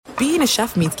Being a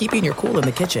chef means keeping your cool in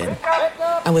the kitchen.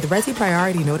 And with Resi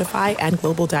Priority Notify and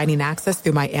Global Dining Access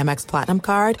through my Amex Platinum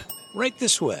card, right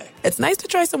this way. It's nice to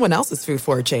try someone else's food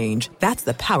for a change. That's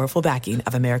the powerful backing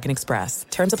of American Express.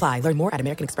 Terms apply. Learn more at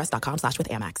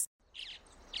americanexpress.com/withAmex.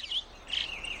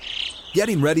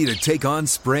 Getting ready to take on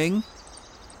spring?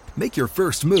 Make your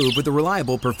first move with the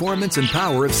reliable performance and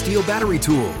power of Steel battery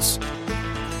tools.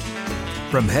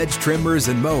 From hedge trimmers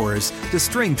and mowers to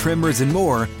string trimmers and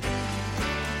more,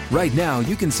 right now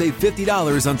you can save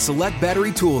 $50 on select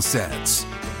battery tool sets.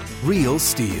 Real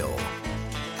Steel.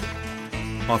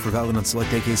 Offer valid on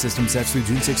select AK system sets through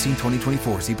June 16,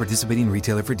 2024. See participating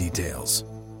retailer for details.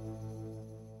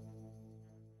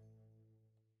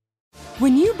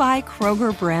 When you buy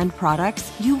Kroger brand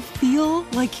products, you feel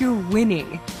like you're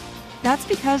winning. That's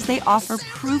because they offer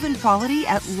proven quality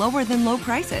at lower than low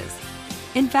prices.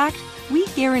 In fact, we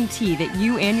guarantee that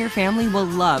you and your family will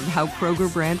love how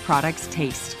Kroger brand products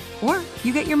taste, or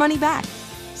you get your money back.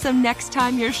 So next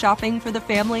time you're shopping for the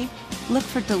family, look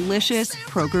for delicious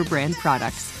Kroger brand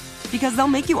products, because they'll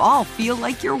make you all feel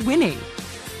like you're winning.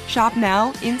 Shop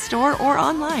now, in-store, or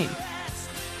online.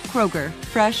 Kroger,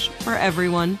 fresh for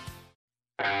everyone.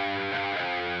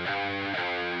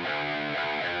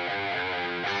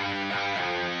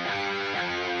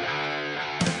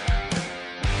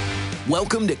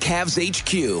 Welcome to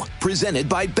CavsHQ, presented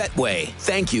by Betway.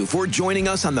 Thank you for joining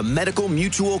us on the Medical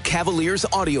Mutual Cavaliers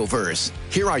Audioverse.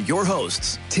 Here are your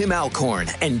hosts, Tim Alcorn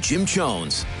and Jim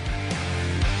Jones.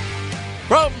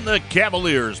 From the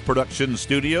Cavaliers production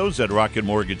studios at Rocket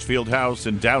Mortgage Fieldhouse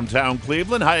in downtown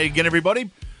Cleveland. Hi again, everybody,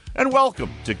 and welcome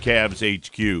to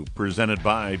CavsHQ, presented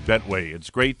by Betway. It's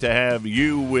great to have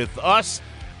you with us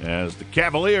as the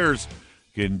Cavaliers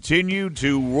continue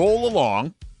to roll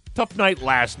along. Tough night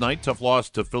last night. Tough loss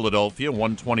to Philadelphia,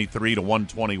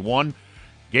 123-121.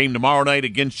 Game tomorrow night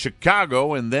against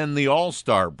Chicago, and then the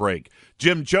All-Star break.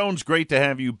 Jim Jones, great to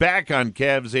have you back on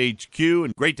CavsHQ,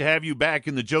 and great to have you back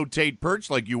in the Joe Tate perch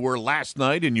like you were last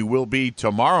night, and you will be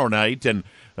tomorrow night. And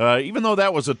even though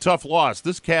that was a tough loss,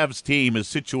 this Cavs team is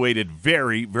situated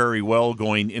very, very well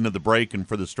going into the break and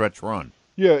for the stretch run.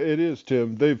 Yeah, it is,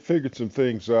 Tim. They've figured some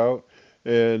things out.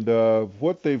 And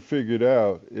what they figured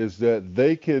out is that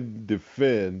they can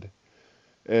defend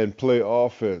and play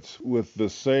offense with the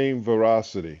same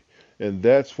veracity. And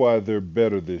that's why they're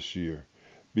better this year,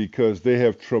 because they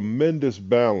have tremendous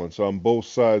balance on both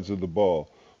sides of the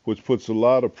ball, which puts a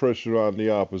lot of pressure on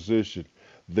the opposition.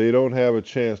 They don't have a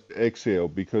chance to exhale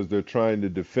because they're trying to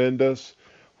defend us,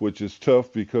 which is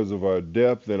tough because of our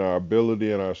depth and our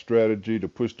ability and our strategy to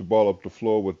push the ball up the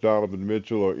floor with Donovan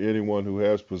Mitchell or anyone who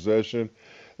has possession.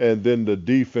 And then the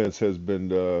defense has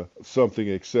been something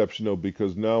exceptional,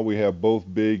 because now we have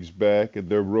both bigs back and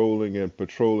they're rolling and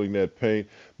patrolling that paint.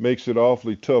 Makes it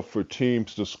awfully tough for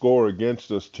teams to score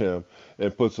against us, Tim,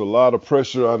 and puts a lot of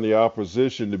pressure on the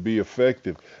opposition to be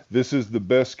effective. This is the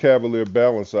best Cavalier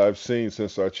balance I've seen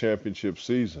since our championship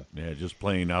season. Yeah, just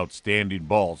playing outstanding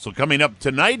ball. So coming up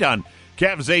tonight on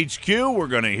CavsHQ, we're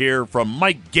going to hear from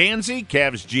Mike Gansey,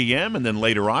 Cavs GM, and then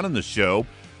later on in the show,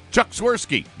 Chuck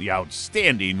Swirsky, the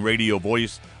outstanding radio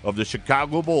voice of the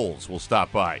Chicago Bulls, will stop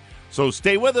by. So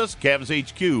stay with us.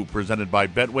 CavsHQ, presented by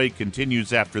Betway,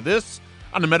 continues after this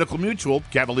on the Medical Mutual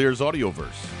Cavaliers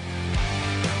Audioverse.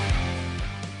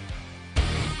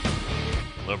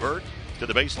 LeVert to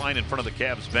the baseline in front of the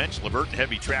Cavs bench. LeVert in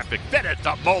heavy traffic. Fed it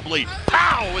to Mobley.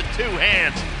 Pow! With two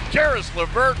hands. Karis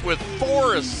LeVert with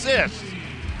 4 assists.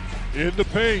 In the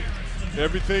paint.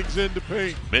 Everything's in the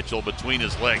paint. Mitchell between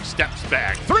his legs, steps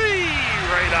back. 3!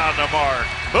 Right on the mark.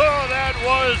 Oh, that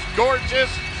was gorgeous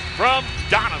from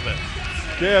Donovan.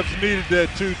 Cavs needed that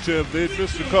too, Tim. They'd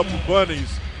missed a couple bunnies,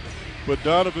 but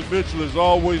Donovan Mitchell is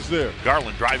always there.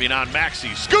 Garland driving on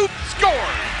Maxey. Scoop! Score!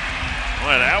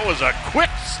 Well, that was a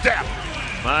quick step.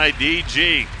 My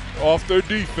DG. Off their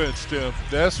defense, Tim.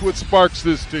 That's what sparks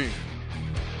this team.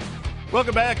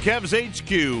 Welcome back,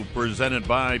 CavsHQ, presented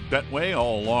by Betway,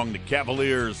 all along the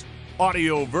Cavaliers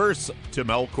Audioverse. Tim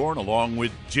Alcorn along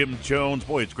with Jim Jones.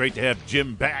 Boy, it's great to have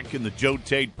Jim back in the Joe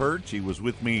Tate perch. He was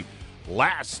with me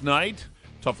last night.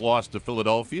 Tough loss to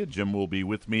Philadelphia. Jim will be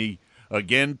with me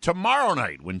again tomorrow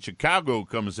night when Chicago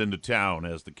comes into town,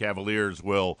 as the Cavaliers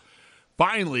will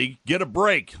finally get a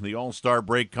break. The All-Star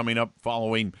break coming up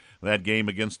following that game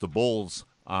against the Bulls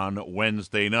on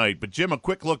Wednesday night. But, Jim, a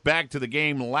quick look back to the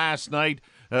game last night,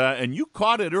 and you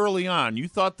caught it early on. You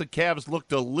thought the Cavs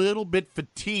looked a little bit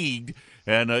fatigued,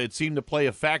 and it seemed to play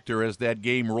a factor as that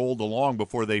game rolled along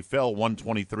before they fell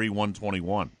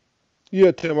 123-121.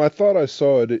 Yeah, Tim, I thought I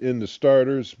saw it in the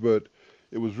starters, but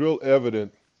it was real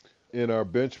evident in our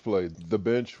bench play. The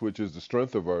bench, which is the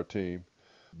strength of our team,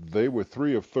 They were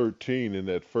 3 of 13 in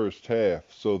that first half,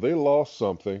 so they lost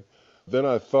something. Then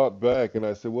I thought back and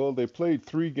I said, well, they played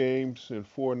 3 games and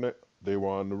they were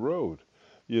on the road.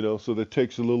 So that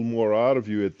takes a little more out of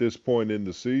you at this point in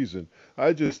the season.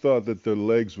 I just thought that their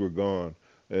legs were gone,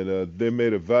 and they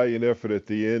made a valiant effort at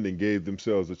the end and gave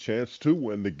themselves a chance to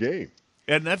win the game.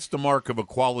 And that's the mark of a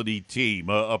quality team,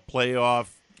 a playoff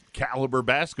caliber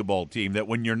basketball team, that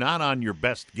when you're not on your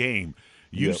best game,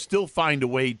 you still find a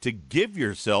way to give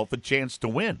yourself a chance to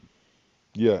win.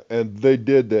 Yeah, and they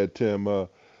did that, Tim. A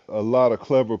lot of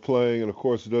clever playing, and of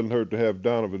course, it doesn't hurt to have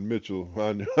Donovan Mitchell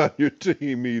on your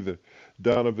team either.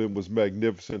 Donovan was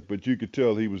magnificent, but you could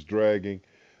tell he was dragging,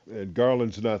 and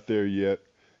Garland's not there yet,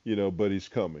 but he's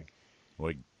coming.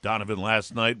 Like Donovan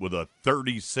last night with a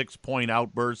 36-point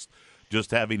outburst,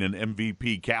 just having an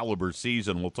MVP caliber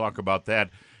season. We'll talk about that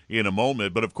in a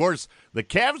moment. But, of course, the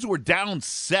Cavs were down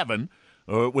 7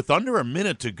 with under a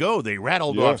minute to go. They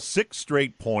rattled off 6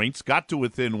 straight points, got to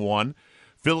within 1.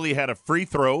 Philly had a free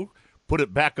throw, put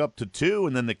it back up to 2,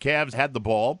 and then the Cavs had the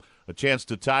ball, a chance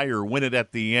to tie or win it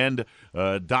at the end.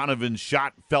 Donovan's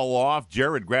shot fell off.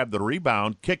 Jared grabbed the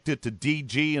rebound, kicked it to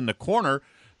DG in the corner,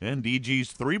 and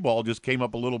DG's 3-ball just came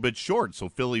up a little bit short. So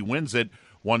Philly wins it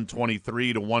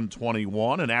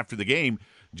 123-121. And after the game,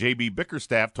 J.B.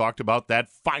 Bickerstaff talked about that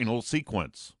final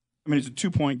sequence. I mean, it's a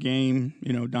 2-point game.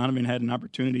 Donovan had an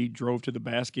opportunity, drove to the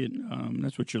basket.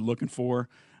 That's what you're looking for.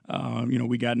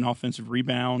 We got an offensive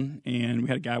rebound, and we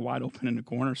had a guy wide open in the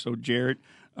corner. So Jared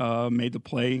made the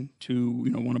play to,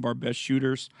 one of our best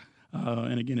shooters.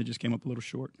 And, again, it just came up a little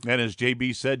short. And as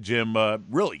JB said, Jim,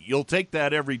 really, you'll take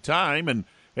that every time. And,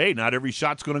 hey, not every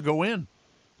shot's going to go in.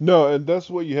 No, and that's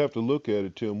the way you have to look at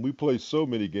it, Tim. We play so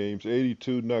many games,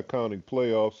 82 not counting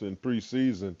playoffs and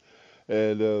preseason.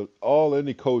 And all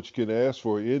any coach can ask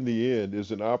for in the end is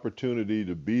an opportunity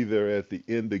to be there at the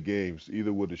end of games,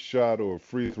 either with a shot or a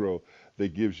free throw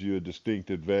that gives you a distinct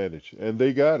advantage. And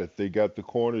they got it. They got the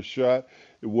corner shot.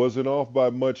 It wasn't off by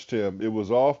much, Tim. It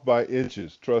was off by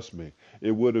inches, trust me.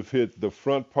 It would have hit the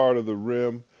front part of the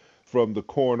rim from the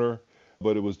corner,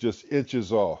 but it was just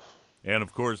inches off. And,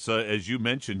 of course, as you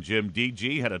mentioned, Jim,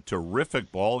 DG had a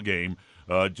terrific ball game,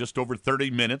 just over 30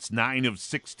 minutes, 9 of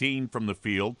 16 from the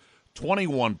field.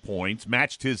 21 points,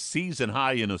 matched his season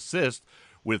high in assists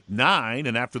with 9.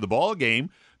 And after the ball game,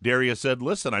 Darius said,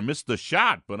 listen, I missed the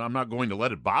shot, but I'm not going to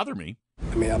let it bother me.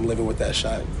 I mean, I'm living with that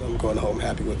shot. I'm going home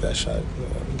happy with that shot.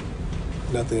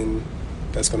 Nothing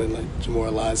that's going to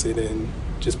demoralize it and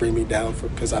just bring me down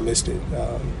because I missed it.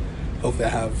 Hopefully I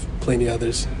have plenty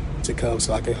others to come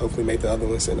so I can hopefully make the other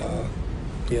ones and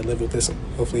live with this one.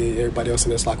 Hopefully everybody else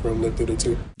in this locker room lived through it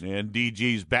too. And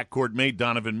DG's backcourt mate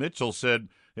Donovan Mitchell said,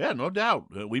 yeah, no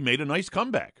doubt. We made a nice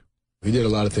comeback. We did a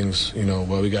lot of things, we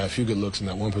got a few good looks in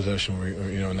that one possession where,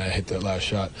 and I hit that last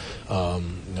shot.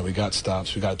 We got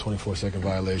stops. We got a 24-second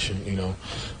violation,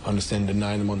 understand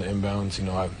denying them on the inbounds.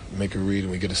 I make a read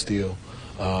and we get a steal.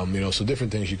 So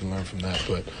different things you can learn from that.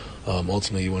 But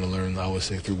ultimately you want to learn, I always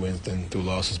say, through wins than through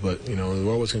losses. But,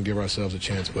 we're always going to give ourselves a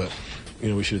chance. But,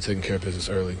 we should have taken care of business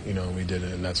early. And we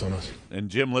didn't, and that's on us. And,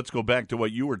 Jim, let's go back to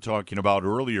what you were talking about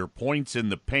earlier, points in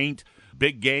the paint.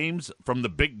 Big games from the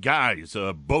big guys,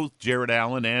 both Jared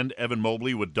Allen and Evan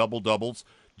Mobley with double-doubles.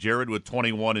 Jared with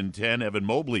 21 and 10, Evan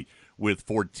Mobley with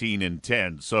 14 and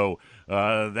 10. So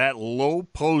that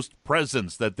low-post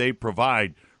presence that they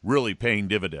provide really paying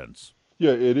dividends.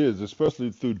 Yeah, it is, especially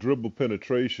through dribble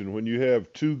penetration. When you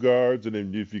have 2 guards, and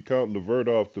then if you count LeVert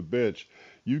off the bench,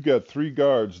 you've got 3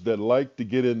 guards that like to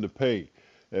get in the paint.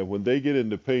 And when they get in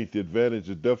the paint, the advantage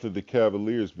is definitely the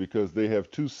Cavaliers because they have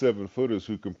 2 7-footers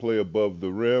who can play above the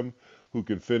rim, who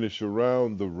can finish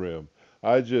around the rim.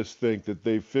 I just think that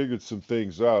they figured some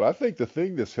things out. I think the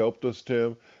thing that's helped us,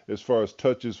 Tim, as far as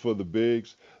touches for the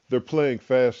bigs, they're playing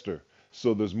faster,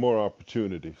 so there's more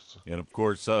opportunities. And, of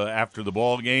course, after the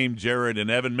ball game, Jared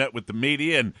and Evan met with the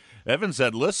media, and Evan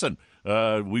said, listen,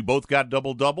 we both got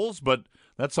double-doubles, but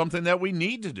that's something that we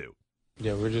need to do.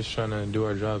 Yeah, we're just trying to do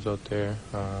our jobs out there.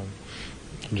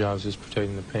 Jobs is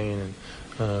protecting the paint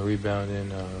and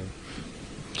rebounding,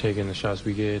 taking the shots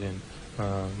we get, and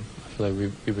I feel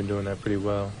like we've been doing that pretty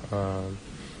well.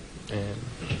 And,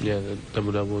 the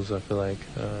double-doubles, I feel like,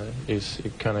 is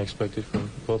kind of expected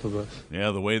from both of us. Yeah,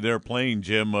 the way they're playing,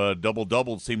 Jim,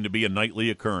 double-doubles seem to be a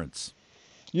nightly occurrence.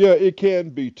 Yeah, it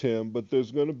can be, Tim, but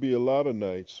there's going to be a lot of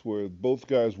nights where both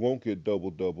guys won't get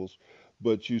double-doubles.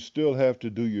 But you still have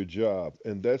to do your job,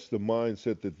 and that's the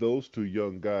mindset that those 2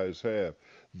 young guys have.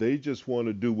 They just want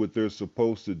to do what they're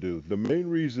supposed to do. The main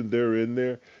reason they're in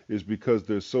there is because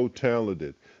they're so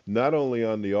talented, not only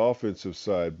on the offensive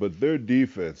side, but their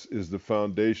defense is the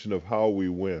foundation of how we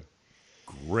win.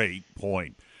 Great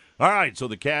point. All right, so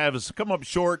the Cavs come up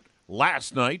short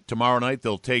last night. Tomorrow night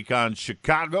they'll take on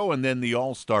Chicago and then the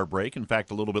All-Star break. In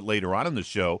fact, a little bit later on in the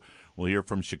show, we'll hear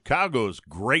from Chicago's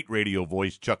great radio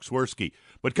voice, Chuck Swirsky.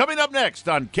 But coming up next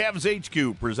on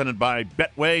CavsHQ, presented by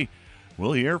Betway,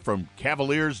 we'll hear from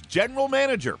Cavaliers general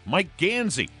manager Mike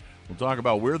Gansey. We'll talk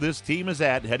about where this team is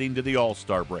at heading to the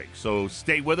All-Star break. So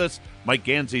stay with us. Mike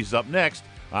Gansey's up next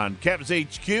on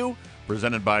CavsHQ,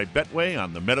 presented by Betway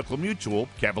on the Medical Mutual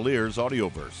Cavaliers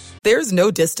Audioverse. There's no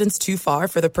distance too far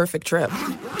for the perfect trip.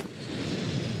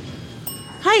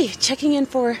 Hi, checking in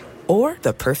for... Or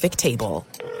the perfect table.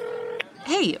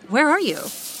 Hey, where are you?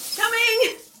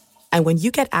 Coming! And when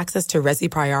you get access to Resi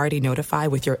Priority Notify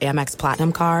with your Amex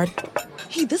Platinum card...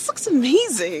 Hey, this looks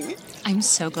amazing! I'm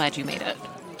so glad you made it.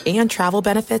 And travel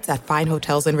benefits at fine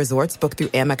hotels and resorts booked through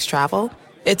Amex Travel,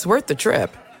 it's worth the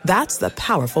trip. That's the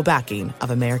powerful backing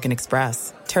of American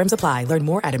Express. Terms apply. Learn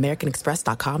more at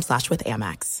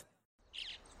americanexpress.com/withAmex.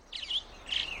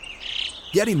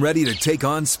 Getting ready to take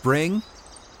on spring?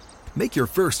 Make your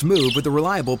first move with the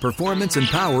reliable performance and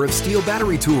power of Steel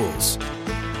battery tools.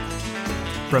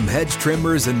 From hedge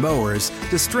trimmers and mowers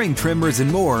to string trimmers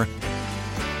and more,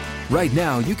 right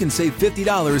now you can save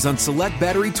 $50 on select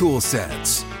battery tool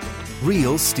sets.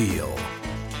 Real Steel.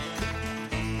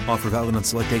 Offer valid on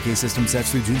select AK system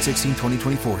sets through June 16,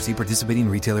 2024. See participating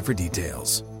retailer for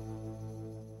details.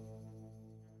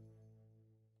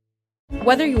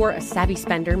 Whether you're a savvy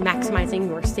spender maximizing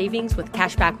your savings with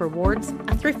cashback rewards,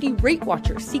 a thrifty rate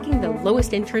watcher seeking the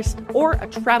lowest interest, or a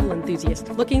travel enthusiast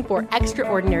looking for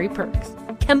extraordinary perks,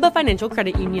 Kemba Financial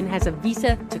Credit Union has a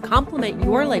visa to complement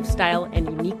your lifestyle and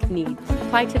unique needs.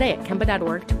 Apply today at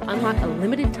Kemba.org to unlock a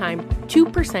limited time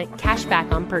 2% cash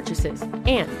back on purchases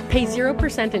and pay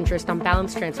 0% interest on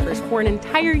balance transfers for an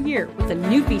entire year with a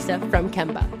new visa from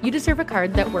Kemba. You deserve a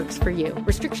card that works for you.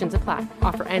 Restrictions apply.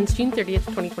 Offer ends June 30th,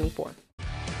 2024.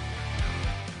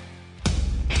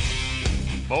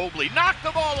 Mobley knocked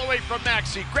the ball away from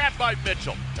Maxey. Grabbed by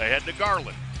Mitchell. Ahead to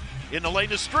Garland. In the lane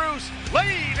to Strus.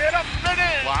 Laid it up and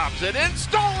in. Lobs it in.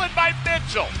 Stolen by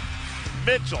Mitchell.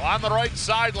 Mitchell on the right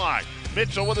sideline.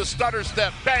 Mitchell with a stutter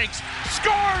step. Banks.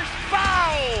 Scores.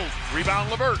 Foul. Rebound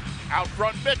LeVert. Out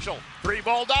front Mitchell.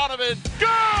 3-ball Donovan. Good.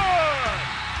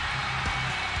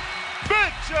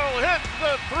 Mitchell hits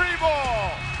the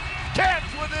 3-ball.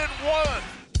 Cavs within one.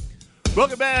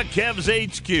 Welcome back,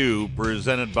 CavsHQ,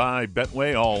 presented by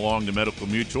Betway, all along the Medical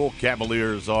Mutual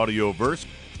Cavaliers Audioverse.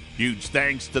 Huge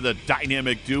thanks to the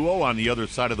dynamic duo on the other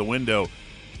side of the window.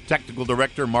 Technical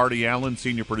Director Marty Allen,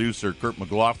 Senior Producer Kurt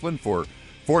McLaughlin for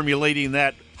formulating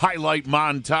that highlight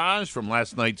montage from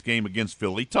last night's game against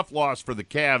Philly. Tough loss for the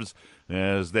Cavs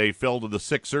as they fell to the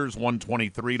Sixers,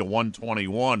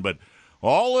 123-121. But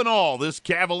all in all, this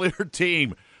Cavalier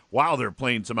team, wow, they're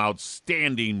playing some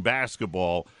outstanding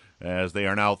basketball, as they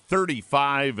are now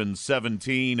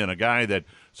 35-17, and a guy that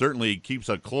certainly keeps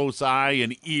a close eye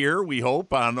and ear, we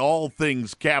hope, on all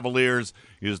things Cavaliers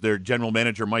is their general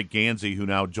manager, Mike Gansey, who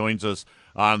now joins us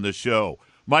on the show.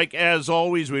 Mike, as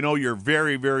always, we know you're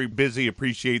very, very busy.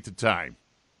 Appreciate the time.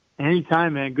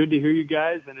 Anytime, man. Good to hear you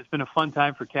guys, and it's been a fun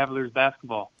time for Cavaliers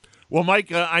basketball. Well,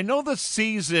 Mike, I know the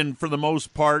season, for the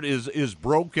most part, is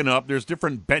broken up. There's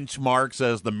different benchmarks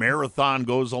as the marathon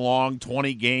goes along,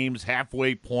 20 games,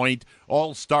 halfway point,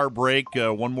 all-star break,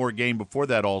 one more game before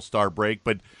that all-star break.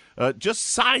 But just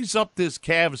size up this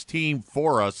Cavs team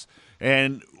for us.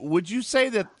 And would you say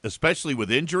that, especially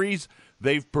with injuries,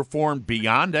 they've performed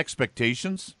beyond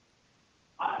expectations?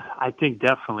 I think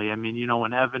definitely. I mean, you know,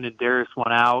 when Evan and Darius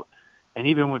went out, and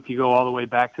even if you go all the way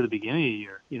back to the beginning of the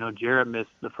year, you know, Jarrett missed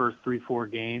the first 3-4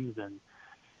 games, and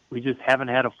we just haven't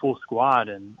had a full squad.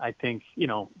 And I think, you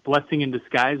know, blessing in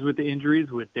disguise with the injuries,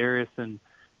 with Darius and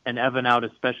Evan out,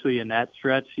 especially in that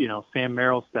stretch, you know, Sam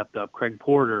Merrill stepped up, Craig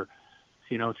Porter,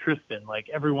 you know, Tristan, like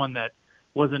everyone that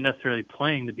wasn't necessarily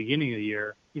playing the beginning of the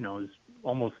year, you know, is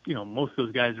almost, you know, most of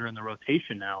those guys are in the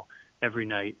rotation now every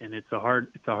night. And it's a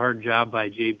hard job by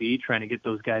JB trying to get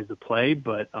those guys to play.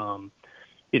 But,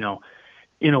 you know,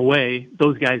 in a way,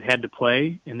 those guys had to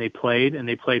play, and they played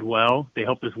well. They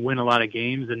helped us win a lot of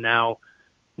games, and now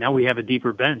we have a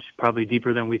deeper bench, probably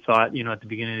deeper than we thought, you know, at the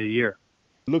beginning of the year.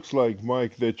 Looks like,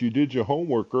 Mike, that you did your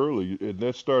homework early, and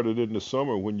that started in the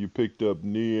summer when you picked up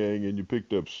Niang and you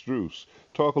picked up Strus.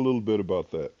 Talk a little bit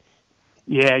about that.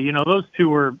 Yeah, you know, those two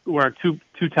were our two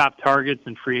top targets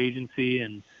in free agency,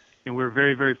 and we're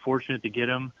very, very fortunate to get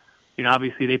them. You know,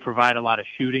 obviously they provide a lot of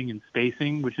shooting and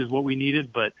spacing, which is what we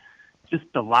needed, but just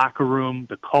the locker room,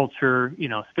 the culture, you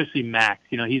know, especially Max.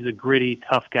 You know, he's a gritty,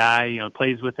 tough guy, you know,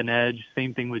 plays with an edge.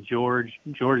 Same thing with George.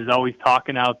 George is always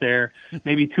talking out there,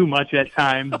 maybe too much at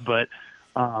times, but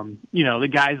The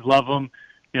guys love them.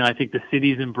 I think the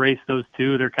cities embrace those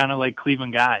too. They're kind of like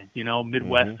Cleveland guys,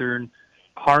 Midwestern,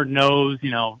 hard-nosed,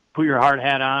 put your hard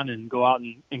hat on and go out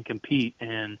and compete.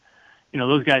 And,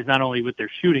 those guys, not only with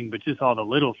their shooting, but just all the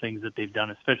little things that they've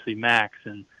done, especially Max.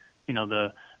 And,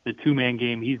 the two-man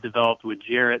game he's developed with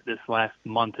Jarrett this last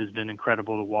month has been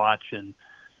incredible to watch. And,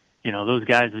 those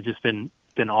guys have just been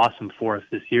awesome for us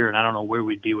this year, and I don't know where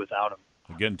we'd be without them.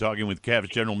 Again, talking with Cavs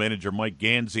General Manager Mike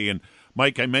Gansey. And,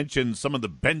 Mike, I mentioned some of the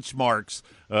benchmarks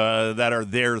that are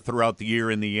there throughout the year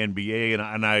in the NBA,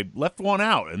 and I left one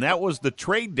out, and that was the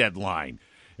trade deadline.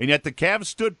 And yet the Cavs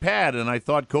stood pat, and I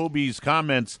thought Kobe's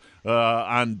comments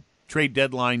on trade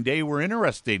deadline day were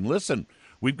interesting. Listen,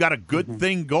 we've got a good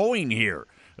thing going here.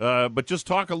 But just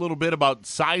talk a little bit about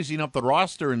sizing up the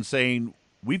roster and saying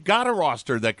we've got a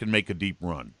roster that can make a deep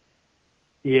run.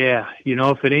 Yeah,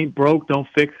 if it ain't broke, don't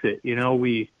fix it.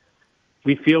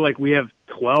 We feel like we have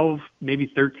 12,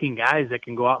 maybe 13 guys that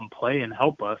can go out and play and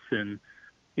help us. And,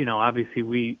 obviously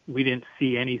we didn't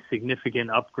see any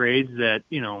significant upgrades that,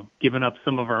 giving up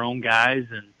some of our own guys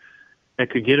and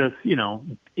that could get us,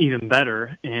 even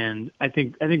better. And I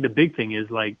think the big thing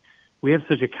is like, we have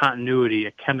such a continuity,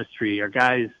 a chemistry. Our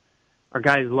guys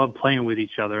love playing with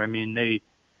each other. I mean, they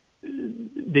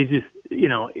just,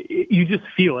 you just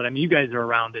feel it. I mean, you guys are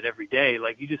around it every day.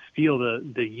 Like you just feel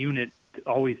the unit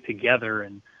always together.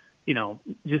 And,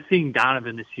 just seeing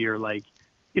Donovan this year, like,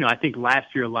 I think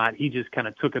last year a lot, he just kind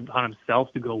of took it upon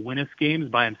himself to go win us games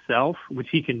by himself, which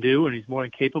he can do and he's more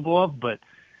than capable of. But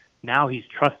now he's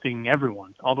trusting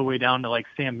everyone all the way down to like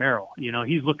Sam Merrill.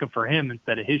 He's looking for him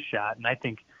instead of his shot. And I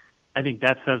think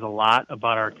that says a lot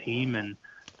about our team and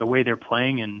the way they're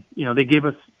playing. And, they give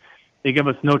us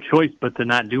no choice but to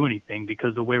not do anything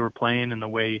because the way we're playing and the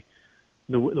way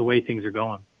things are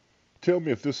going. Tell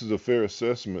me if this is a fair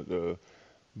assessment.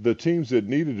 The teams that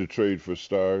needed to trade for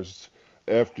stars,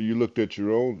 after you looked at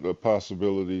your own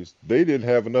possibilities, they didn't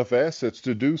have enough assets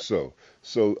to do so.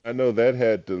 So I know that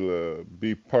had to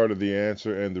be part of the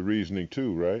answer and the reasoning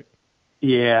too, right?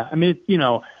 Yeah. I mean,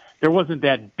 there wasn't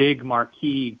that big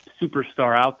marquee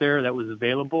superstar out there that was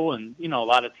available. And, a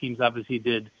lot of teams obviously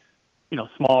did,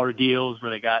 smaller deals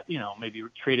where they got, maybe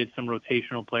traded some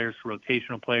rotational players for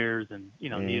rotational players and,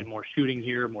 needed more shooting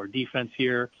here, more defense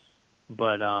here.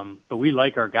 But we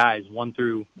like our guys 1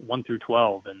 through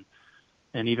 12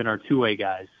 and even our two-way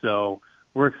guys. So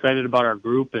we're excited about our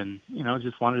group and,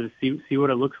 just wanted to see what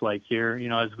it looks like here,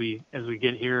 as we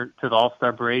get here to the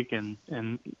All-Star break and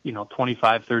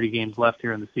 25, 30 games left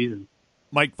here in the season.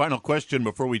 Mike, final question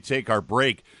before we take our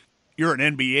break. You're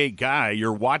an NBA guy.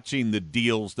 You're watching the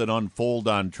deals that unfold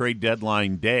on trade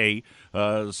deadline day.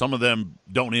 Some of them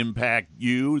don't impact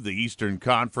you, the Eastern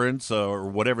Conference, or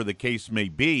whatever the case may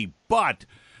be. But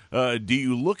do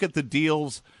you look at the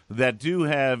deals that do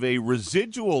have a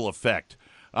residual effect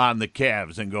on the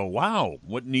Cavs and go, wow,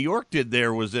 what New York did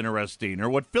there was interesting, or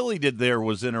what Philly did there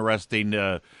was interesting?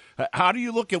 How do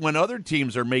you look at when other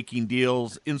teams are making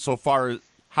deals insofar as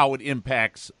how it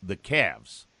impacts the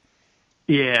Cavs?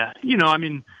 Yeah,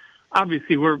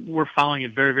 obviously we're following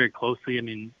it very, very closely. I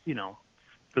mean,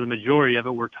 for the majority of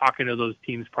it, we're talking to those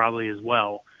teams probably as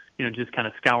well, just kind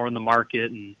of scouring the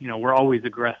market. And, we're always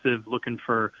aggressive, looking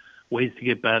for ways to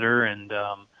get better. And,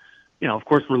 of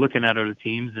course, we're looking at other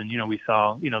teams. And, we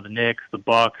saw, the Knicks, the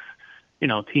Bucks,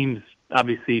 teams,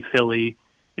 obviously Philly,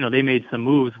 they made some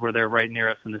moves where they're right near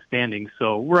us in the standings.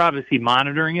 So we're obviously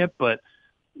monitoring it, but,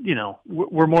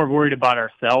 we're more worried about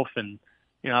ourselves. And,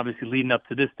 obviously leading up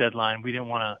to this deadline, we didn't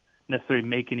want to necessarily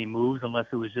make any moves unless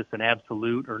it was just an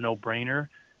absolute or no-brainer.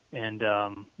 And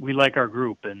we like our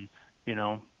group, and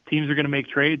teams are going to make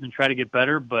trades and try to get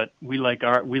better, but we like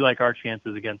our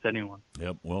chances against anyone.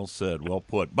 Yep, well said, well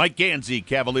put. Mike Gansey,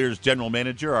 Cavaliers General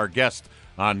Manager, our guest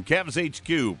on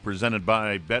CavsHQ, presented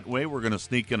by Betway. We're going to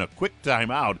sneak in a quick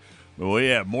timeout, but we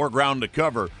have more ground to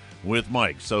cover with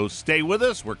Mike. So stay with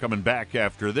us. We're coming back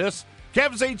after this.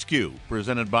 CavsHQ,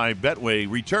 presented by Betway,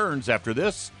 returns after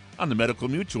this on the Medical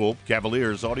Mutual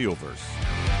Cavaliers Audioverse.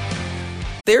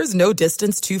 There's no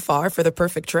distance too far for the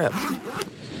perfect trip.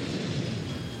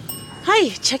 Hi,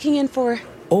 checking in for...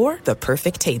 Or the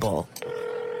perfect table.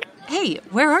 Hey,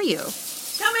 where are you?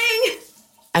 Coming!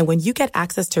 And when you get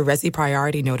access to Resi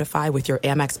Priority Notify with your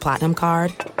Amex Platinum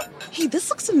card... Hey, this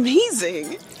looks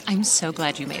amazing. I'm so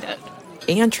glad you made it.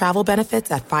 And travel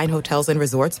benefits at fine hotels and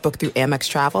resorts booked through Amex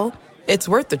Travel... It's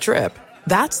worth the trip.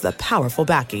 That's the powerful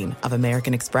backing of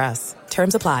American Express.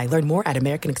 Terms apply. Learn more at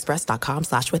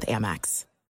americanexpress.com/withAmex.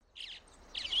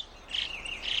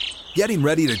 Getting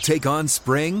ready to take on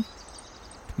spring?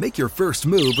 Make your first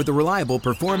move with the reliable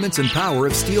performance and power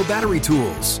of Steel battery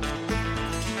tools.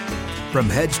 From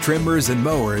hedge trimmers and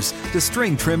mowers to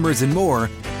string trimmers and more,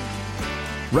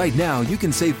 right now you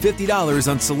can save $50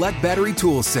 on select battery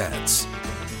tool sets.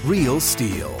 Real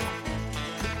STIHL.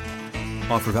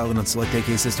 Offer valid on select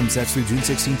AK system sets through June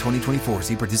 16, 2024.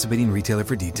 See participating retailer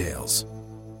for details.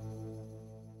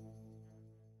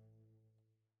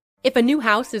 If a new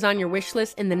house is on your wish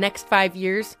list in the next 5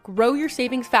 years, grow your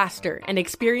savings faster and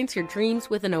experience your dreams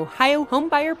with an Ohio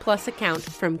Homebuyer Plus account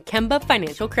from Kemba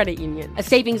Financial Credit Union. A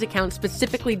savings account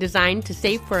specifically designed to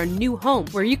save for a new home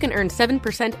where you can earn 7%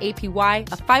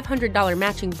 APY, a $500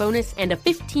 matching bonus, and a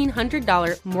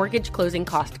 $1,500 mortgage closing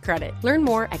cost credit. Learn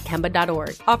more at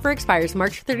Kemba.org. Offer expires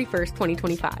March 31st,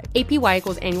 2025. APY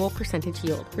equals annual percentage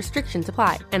yield. Restrictions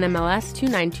apply. NMLS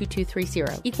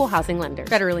 292230. Equal housing lender.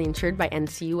 Federally insured by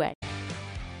NCUA.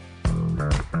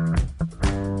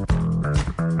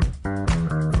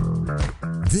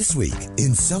 This week,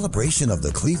 in celebration of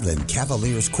the Cleveland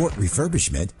Cavaliers court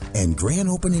refurbishment and grand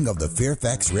opening of the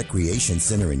Fairfax Recreation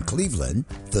Center in Cleveland,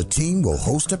 the team will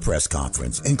host a press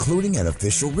conference, including an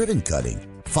official ribbon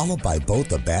cutting, followed by both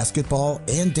a basketball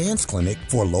and dance clinic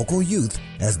for local youth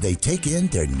as they take in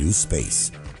their new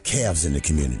space. Cavs in the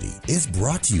Community is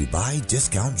brought to you by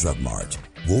Discount Drug Mart.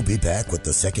 We'll be back with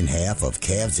the second half of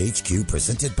CavsHQ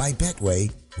presented by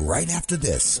Betway right after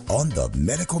this on the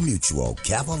Medical Mutual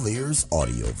Cavaliers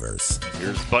Audioverse.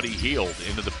 Here's Buddy Hield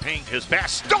into the paint. His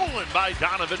pass stolen by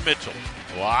Donovan Mitchell.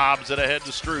 Lobs it ahead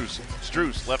to Strus.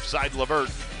 Strus, left side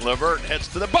Levert. Levert heads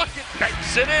to the bucket.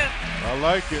 Banks it in. I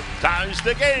like it. Ties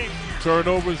the game.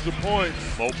 Turnover's the point.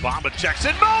 Mo Bamba checks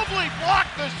in. Mobley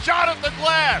blocked the shot at the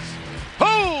glass.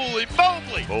 Holy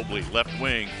Mobley. Mobley left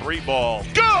wing. 3-ball.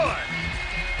 Good.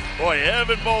 Boy,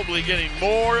 Evan Mobley getting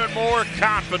more and more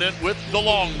confident with the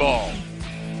long ball.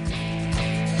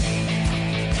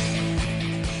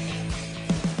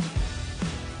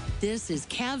 This is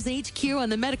CavsHQ on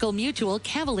the Medical Mutual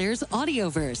Cavaliers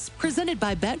Audioverse, presented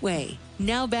by Betway.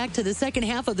 Now back to the second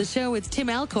half of the show with Tim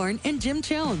Alcorn and Jim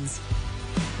Jones.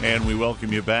 And we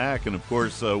welcome you back. And, of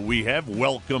course, we have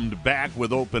welcomed back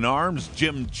with open arms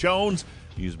Jim Jones.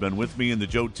 He's been with me in the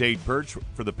Joe Tate Perch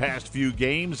for the past few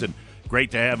games, and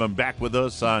great to have him back with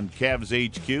us on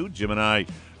CavsHQ. Jim and I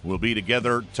will be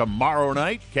together tomorrow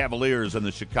night. Cavaliers and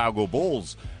the Chicago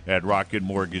Bulls at Rocket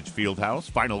Mortgage Fieldhouse.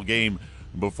 Final game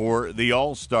before the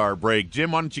All-Star break.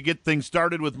 Jim, why don't you get things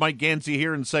started with Mike Gansey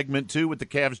here in segment 2 with the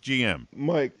Cavs GM.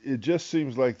 Mike, it just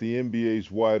seems like the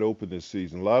NBA's wide open this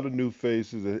season. A lot of new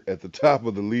faces at the top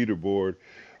of the leaderboard.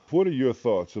 What are your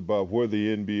thoughts about where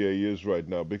the NBA is right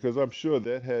now? Because I'm sure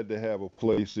that had to have a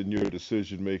place in your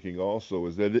decision-making also,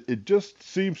 is that it just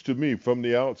seems to me from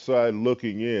the outside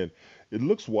looking in, it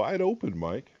looks wide open,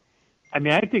 Mike. I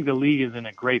mean, I think the league is in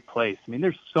a great place. I mean,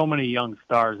 there's so many young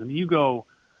stars. I mean, you go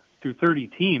through 30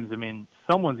 teams, I mean,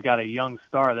 someone's got a young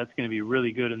star that's going to be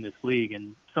really good in this league.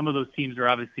 And some of those teams are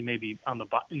obviously maybe on the,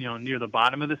 near the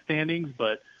bottom of the standings,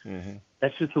 but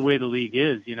that's just the way the league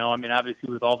is. I mean,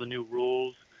 obviously with all the new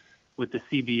rules, with the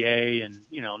CBA and,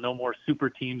 no more super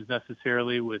teams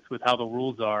necessarily with how the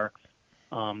rules are.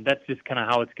 That's just kind of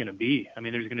how it's going to be. I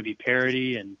mean, there's going to be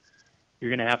parity and you're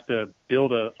going to have to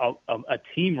build a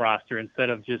team roster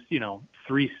instead of just,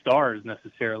 3 stars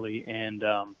necessarily. And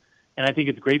I think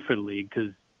it's great for the league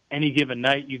because any given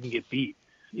night you can get beat.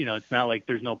 It's not like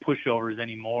there's no pushovers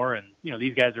anymore. And,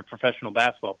 these guys are professional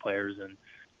basketball players and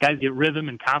guys get rhythm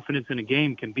and confidence in a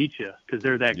game can beat you because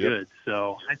they're that good.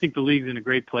 So I think the league's in a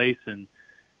great place, and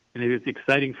it's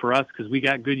exciting for us because we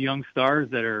got good young stars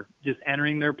that are just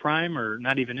entering their prime or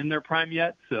not even in their prime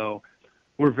yet. So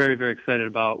we're very, very excited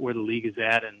about where the league is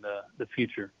at and the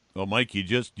future. Well, Mike, you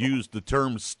just used the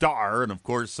term star, and, of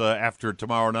course, after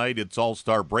tomorrow night, it's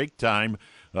all-star break time.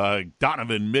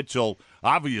 Donovan Mitchell,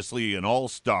 obviously an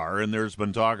all-star, and there's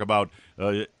been talk about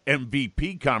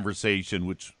MVP conversation,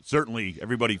 which certainly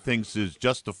everybody thinks is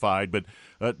justified. But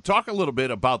talk a little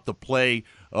bit about the play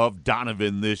of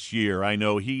Donovan this year. I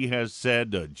know he has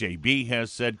said, JB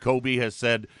has said, Kobe has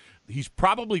said, he's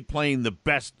probably playing the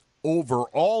best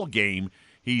overall game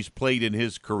he's played in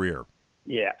his career.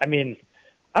 Yeah, I mean,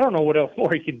 I don't know what else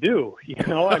more he can do.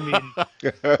 I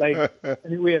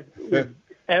mean, we have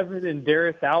Evan and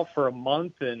Darius out for a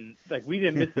month, and we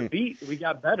didn't miss a beat. We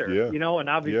got better, and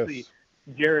obviously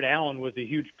Jared Allen was a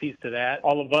huge piece to that.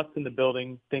 All of us in the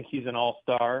building think he's an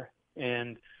all-star,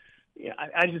 and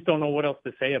I just don't know what else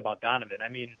to say about Donovan. I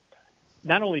mean,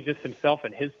 not only just himself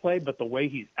and his play, but the way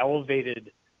he's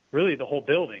elevated really the whole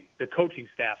building, the coaching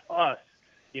staff, us,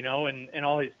 and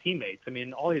all his teammates. I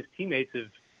mean, all his teammates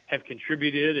have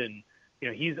contributed, and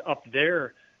he's up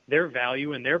their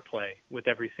value and their play with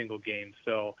every single game.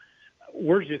 So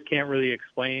we just can't really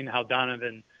explain how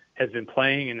Donovan has been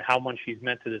playing and how much he's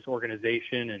meant to this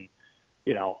organization. And,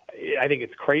 I think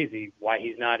it's crazy why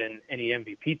he's not in any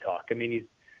MVP talk. I mean, he's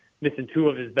missing two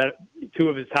of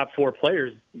his top four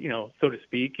players, so to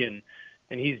speak. And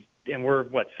we're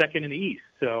second in the East.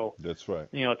 So that's right.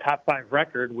 Top 5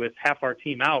 record with half our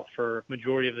team out for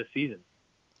majority of the season.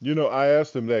 I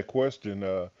asked him that question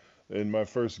in my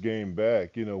first game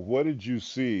back. What did you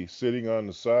see sitting on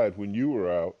the side when you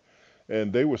were out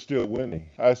and they were still winning?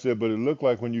 I said, but it looked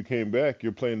like when you came back,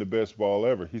 you're playing the best ball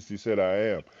ever. He said, I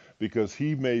am, because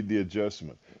he made the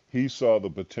adjustment. He saw the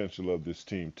potential of this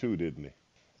team too, didn't he?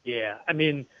 Yeah. I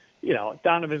mean,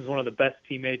 Donovan's one of the best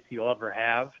teammates you'll ever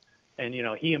have. And,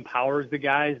 he empowers the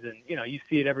guys. And, you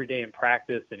see it every day in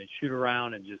practice and in shoot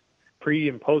around and just pre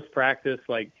and post practice.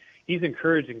 Like, he's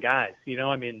encouraging guys.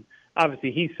 I mean,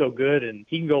 obviously he's so good and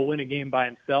he can go win a game by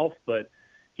himself, but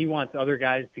he wants other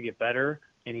guys to get better.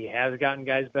 And he has gotten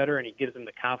guys better, and he gives them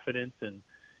the confidence and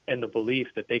the belief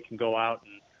that they can go out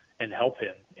and help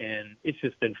him. And it's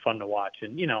just been fun to watch.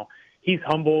 And, he's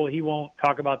humble. He won't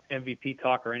talk about MVP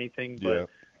talk or anything, but,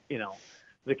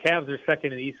 the Cavs are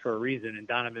second in the East for a reason, and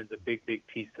Donovan's a big, big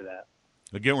piece to that.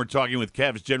 Again, we're talking with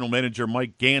Cavs General Manager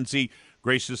Mike Gansey,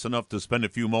 gracious enough to spend a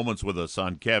few moments with us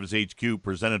on CavsHQ,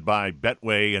 presented by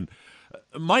Betway. And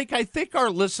Mike, I think our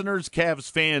listeners,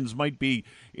 Cavs fans, might be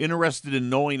interested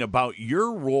in knowing about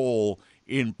your role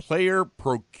in player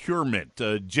procurement.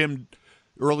 Jim,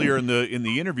 earlier in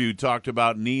the interview, talked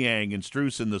about Niang and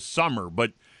Strus in the summer,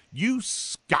 but you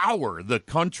scour the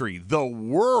country, the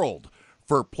world,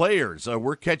 for players.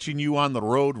 We're catching you on the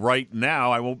road right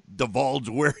now. I won't divulge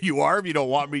where you are if you don't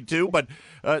want me to, but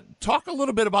talk a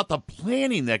little bit about the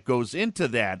planning that goes into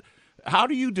that. How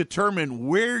do you determine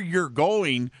where you're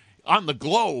going on the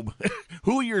globe,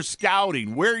 who you're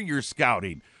scouting, where you're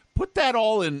scouting? Put that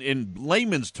all in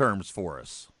layman's terms for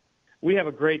us. We have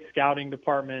a great scouting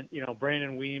department.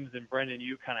 Brandon Weems and Brendan,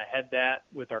 you kind of head that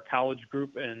with our college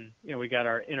group. And, we got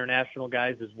our international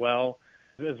guys as well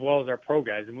as our pro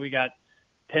guys. And we got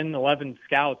 10, 11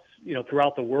 scouts,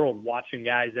 throughout the world watching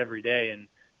guys every day. And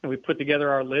we put together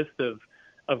our list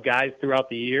of guys throughout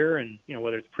the year, and,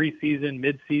 whether it's preseason,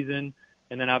 midseason,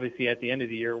 and then obviously at the end of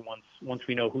the year, once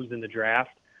we know who's in the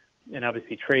draft, and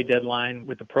obviously trade deadline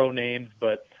with the pro names.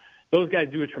 But those guys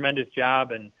do a tremendous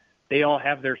job, and they all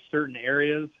have their certain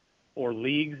areas or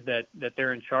leagues that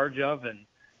they're in charge of. And,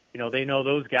 they know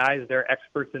those guys, they're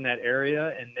experts in that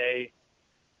area, and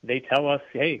they tell us,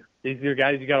 hey, these are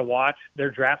guys you got to watch.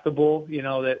 They're draftable.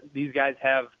 That these guys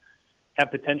have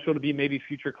potential to be maybe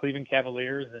future Cleveland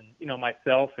Cavaliers. And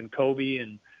myself and Kobe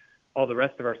and all the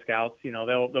rest of our scouts,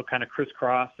 they'll kind of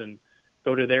crisscross and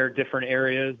go to their different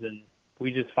areas, and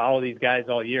we just follow these guys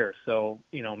all year. So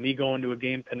me going to a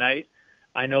game tonight,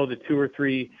 I know the two or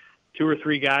three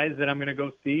guys that I'm going to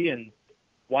go see and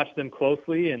watch them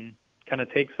closely and kind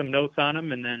of take some notes on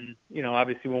them. And then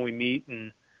obviously when we meet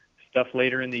and stuff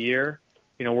later in the year,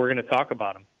 we're going to talk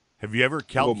about them. Have you ever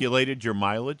calculated your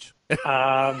mileage?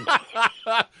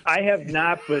 I have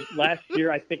not, but last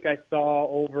year I think I saw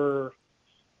over,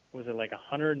 was it like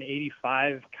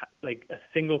 185, like a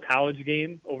single college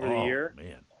game over the year?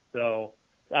 Man. So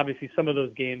obviously some of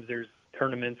those games, there's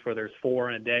tournaments where there's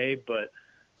 4 in a day, but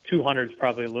 200 is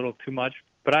probably a little too much.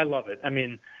 But I love it. I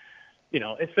mean,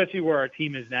 especially where our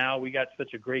team is now, we got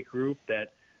such a great group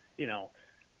that,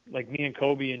 like me and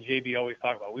Kobe and JB always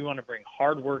talk about, we want to bring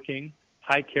hardworking,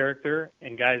 high character,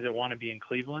 and guys that want to be in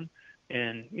Cleveland.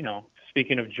 And,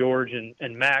 speaking of George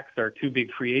and Max, our 2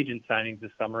 big free agent signings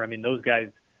this summer, I mean, those guys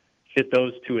fit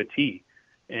those to a T.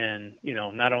 And,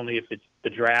 not only if it's the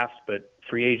draft, but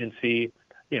free agency,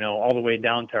 all the way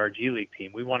down to our G League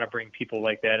team. We want to bring people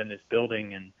like that in this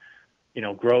building and,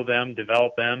 grow them,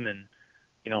 develop them, and,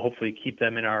 hopefully keep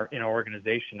them in our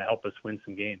organization to help us win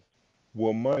some games.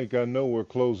 Well, Mike, I know we're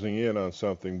closing in on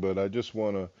something, but I just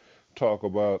want to talk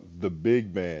about the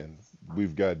big man.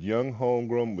 We've got young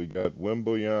Holmgren, we got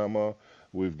Wembanyama,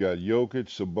 we've got Jokic,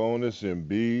 Sabonis,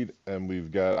 Embiid, and we've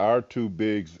got our 2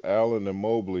 bigs, Allen and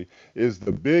Mobley. Is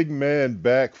the big man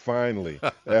back finally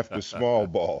after small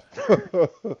ball?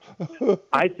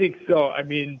 I think so. I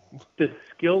mean, the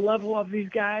skill level of these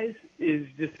guys is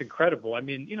just incredible. I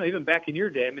mean, even back in your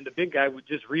day, I mean, the big guy would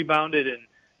just rebound it and,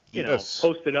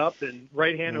 post it up and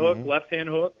right-hand hook, left-hand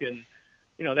hook, and,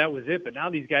 that was it. But now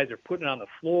these guys are putting it on the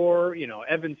floor,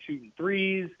 Evans shooting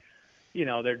threes,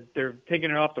 they're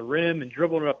taking it off the rim and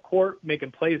dribbling it up court,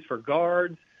 making plays for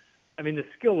guards. I mean, the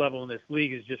skill level in this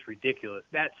league is just ridiculous.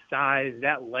 That size,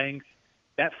 that length,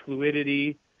 that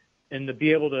fluidity, and to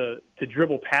be able to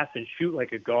dribble, pass, and shoot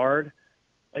like a guard,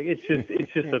 like it's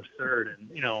just absurd.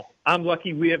 And I'm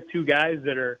lucky we have 2 guys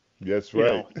that are That's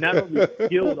right. Not only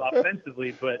skilled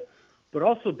offensively, but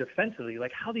also defensively.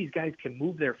 Like how these guys can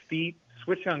move their feet,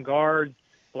 switch on guards,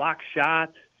 block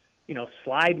shots,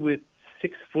 slide with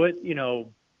 6 foot,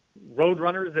 road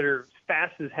runners that are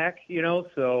fast as heck,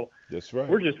 So that's right.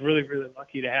 We're just really, really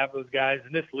lucky to have those guys.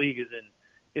 And this league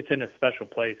it's in a special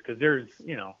place because there's,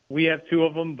 we have 2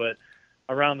 of them, but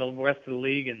around the rest of the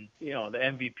league and, the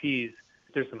MVPs,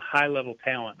 there's some high-level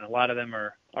talent, and a lot of them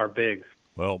are bigs.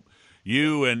 Well,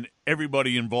 you and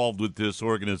everybody involved with this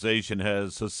organization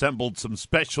has assembled some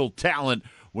special talent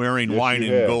wearing wine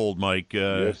and gold, Mike.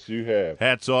 Yes, you have.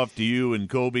 Hats off to you and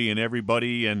Kobe and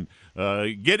everybody, and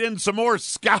get in some more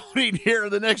scouting here in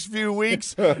the next few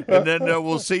weeks, and then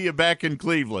we'll see you back in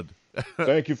Cleveland.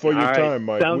 Thank you for your time,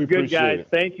 Mike. Sounds we good, appreciate guys. it.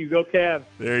 Thank you. Go Cavs.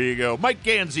 There you go. Mike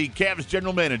Gansey, Cavs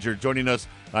General Manager, joining us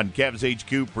on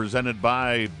CavsHQ, presented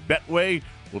by Betway.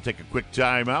 We'll take a quick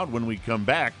time out. When we come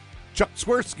back, Chuck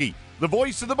Swirsky, the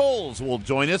voice of the Bulls, will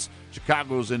join us.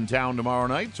 Chicago's in town tomorrow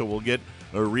night, so we'll get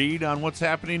a read on what's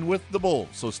happening with the Bulls.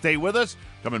 So stay with us.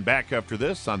 Coming back after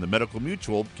this on the Medical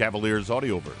Mutual Cavaliers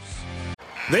Audioverse.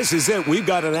 This is it. We've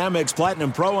got an Amex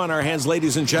Platinum Pro on our hands,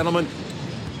 ladies and gentlemen.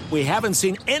 We haven't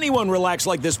seen anyone relax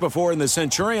like this before in the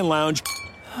Centurion Lounge.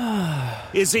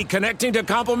 Is he connecting to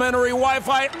complimentary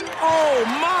Wi-Fi? Oh,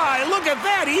 my! Look at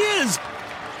that! He is!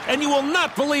 And you will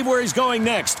not believe where he's going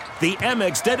next. The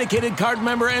Amex dedicated card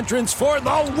member entrance for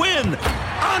the win.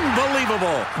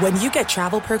 Unbelievable. When you get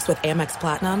travel perks with Amex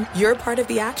Platinum, you're part of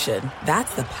the action.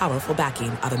 That's the powerful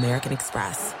backing of American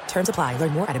Express. Terms apply.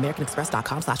 Learn more at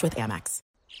americanexpress.com/withAmex.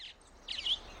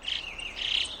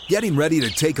 Getting ready to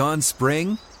take on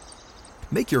spring?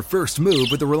 Make your first move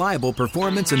with the reliable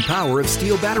performance and power of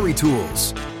Steel battery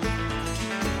tools.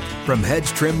 From hedge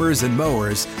trimmers and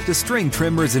mowers to string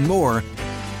trimmers and more,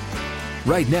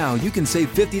 right now you can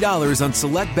save $50 on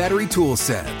select battery tool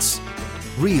sets.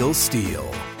 Real Steel.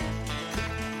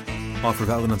 Offer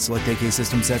valid on select AK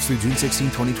system sets through June 16,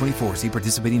 2024. See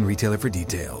participating retailer for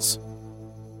details.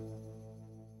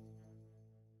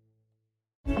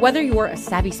 Whether you're a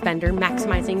savvy spender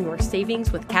maximizing your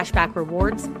savings with cashback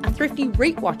rewards, a thrifty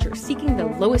rate watcher seeking the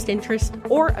lowest interest,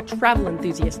 or a travel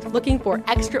enthusiast looking for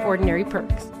extraordinary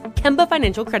perks, Kemba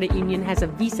Financial Credit Union has a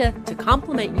visa to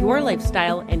complement your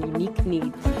lifestyle and unique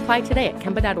needs. Apply today at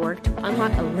Kemba.org to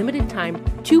unlock a limited-time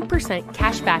 2%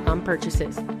 cash back on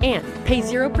purchases and pay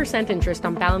 0% interest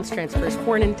on balance transfers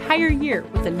for an entire year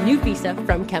with a new visa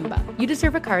from Kemba. You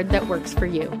deserve a card that works for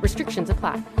you. Restrictions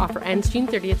apply. Offer ends June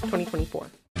 30th, 2024.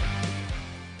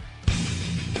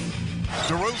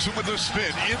 DeRozan with the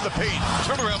spin in the paint.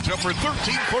 Turnaround jumper,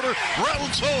 13-footer,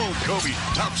 rounds home. Kobe,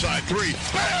 topside 3.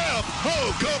 Bam!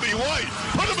 Oh, Kobe White.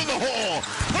 Put him in the hall.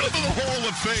 Put him in the Hall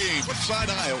of Fame. Side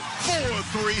aisle,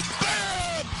 4-3.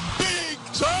 Bam! Big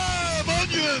time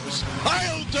onions.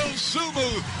 Ayo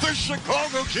Dosunmu, the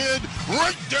Chicago kid,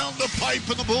 right down the pipe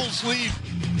in the Bulls lead.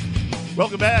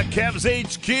 Welcome back, Cavs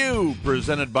HQ,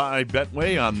 presented by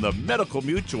Betway on the Medical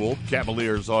Mutual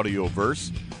Cavaliers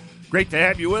Audioverse. Great to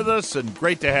have you with us, and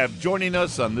great to have joining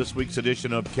us on this week's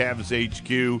edition of Cavs HQ.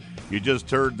 You just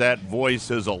heard that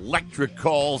voice as electric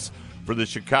calls for the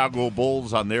Chicago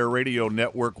Bulls on their radio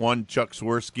network, one Chuck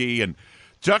Swirsky. And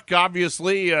Chuck,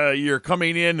 obviously, you're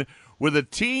coming in with a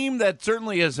team that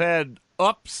certainly has had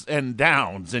ups and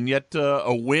downs, and yet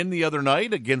a win the other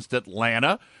night against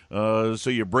Atlanta. So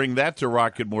you bring that to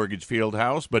Rocket Mortgage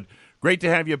Fieldhouse, but great to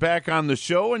have you back on the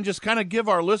show and just kind of give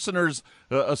our listeners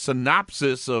a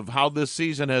synopsis of how this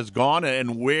season has gone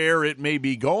and where it may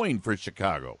be going for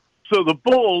Chicago. So the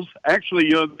Bulls,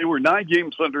 actually, they were 9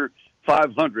 games under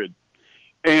 500,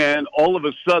 and all of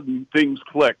a sudden things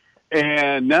click.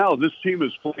 And now this team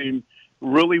is playing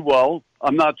really well.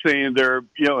 I'm not saying they're,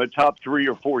 a top 3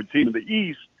 or 4 team in the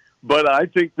East, but I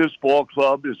think this ball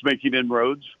club is making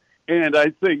inroads, and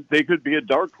I think they could be a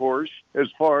dark horse as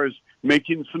far as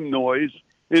making some noise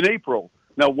in April.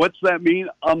 Now, what's that mean?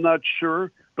 I'm not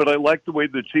sure, but I like the way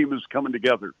the team is coming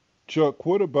together. Chuck,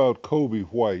 what about Kobe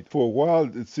White? For a while,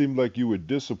 it seemed like you were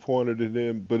disappointed in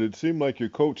him, but it seemed like your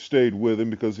coach stayed with him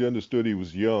because he understood he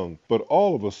was young. But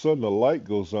all of a sudden, a light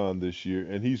goes on this year,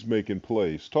 and he's making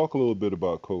plays. Talk a little bit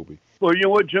about Kobe. Well, you know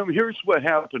what, Jim? Here's what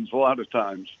happens a lot of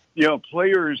times.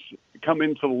 Players come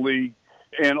into the league,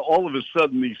 and all of a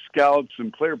sudden these scouts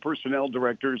and player personnel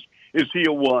directors, is he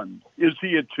a 1? Is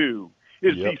he a 2?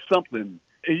 Is he something?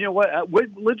 And you know what?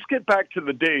 Let's get back to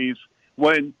the days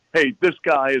when, hey, this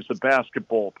guy is a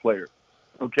basketball player,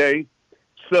 okay?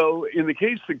 So in the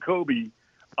case of Kobe,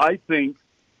 I think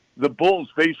the Bulls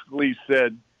basically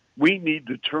said, we need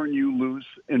to turn you loose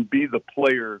and be the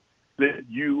player that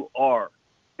you are.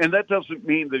 And that doesn't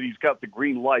mean that he's got the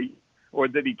green light or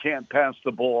that he can't pass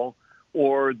the ball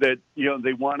or that,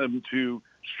 they want him to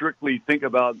strictly think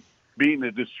about being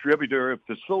a distributor, a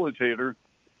facilitator.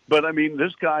 But,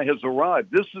 this guy has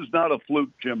arrived. This is not a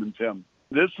fluke, Jim and Tim.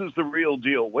 This is the real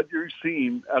deal. What you're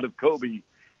seeing out of Kobe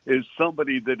is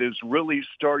somebody that is really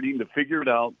starting to figure it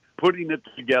out, putting it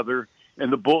together,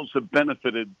 and the Bulls have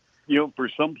benefited. For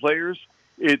some players,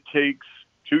 it takes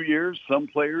 2 years. Some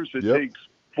players, it takes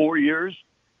 4 years.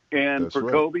 And That's for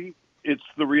right. Kobe, it's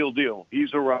the real deal.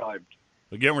 He's arrived.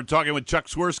 Again, we're talking with Chuck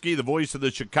Swirsky, the voice of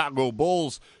the Chicago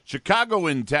Bulls. Chicago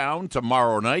in town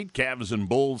tomorrow night. Cavs and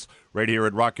Bulls right here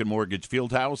at Rocket Mortgage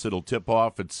Fieldhouse. It'll tip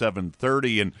off at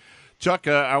 7:30. And, Chuck,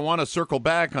 I want to circle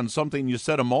back on something you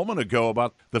said a moment ago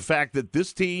about the fact that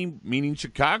this team, meaning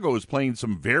Chicago, is playing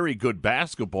some very good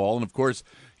basketball. And, of course,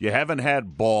 you haven't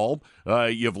had Ball.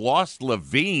 You've lost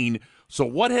Levine. So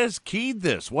what has keyed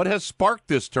this? What has sparked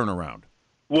this turnaround?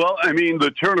 Well,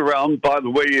 the turnaround, by the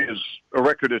way, is a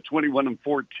record of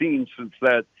 21-14 since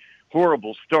that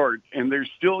horrible start. And they're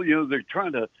still, they're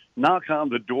trying to knock on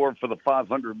the door for the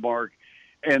 500 mark.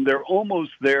 And they're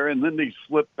almost there, and then they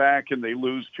slip back and they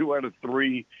lose 2 out of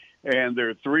 3. And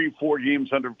they're 3-4 games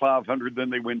under 500. Then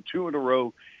they win 2 in a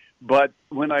row. But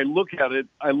when I look at it,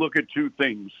 I look at 2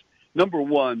 things. Number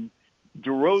one,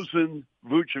 DeRozan,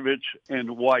 Vucevic,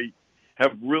 and White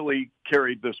have really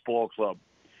carried this ball club.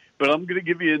 But I'm going to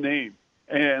give you a name,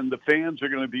 and the fans are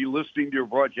going to be listening to your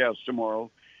broadcast tomorrow,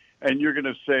 and you're going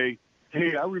to say,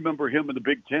 hey, I remember him in the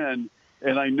Big Ten,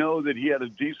 and I know that he had a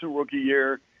decent rookie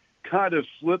year, kind of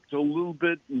slipped a little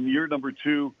bit in year number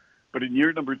 2, but in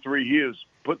year number 3, he is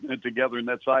putting it together, and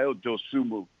that's Ayo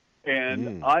Dosunmu.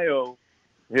 And Ayo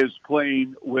is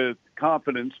playing with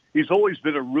confidence. He's always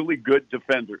been a really good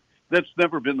defender. That's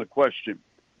never been the question.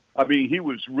 He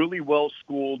was really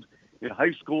well-schooled in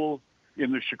high school,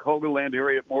 in the Chicagoland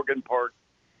area at Morgan Park,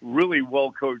 really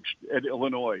well coached at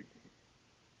Illinois.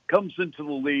 Comes into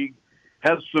the league,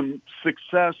 has some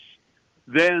success.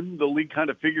 Then the league kind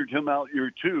of figured him out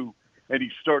year 2, and he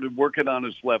started working on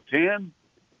his left hand.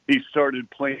 He started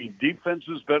playing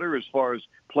defenses better as far as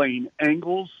playing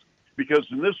angles, because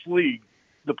in this league,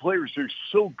 the players are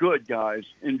so good, guys,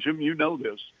 and Jim, you know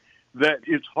this, that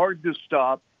it's hard to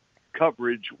stop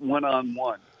coverage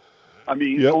one-on-one.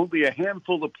 Only a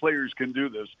handful of players can do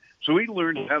this. So he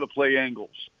learned how to play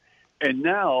angles. And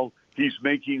now he's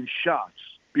making shots.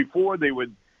 Before, they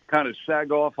would kind of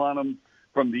sag off on him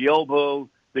from the elbow.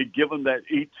 They'd give him that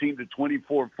 18 to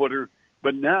 24-footer.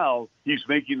 But now he's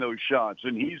making those shots,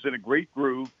 and he's in a great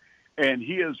groove. And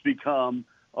he has become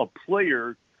a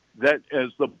player that, as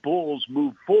the Bulls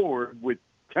move forward with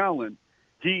talent,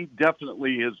 he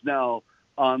definitely is now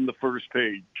on the first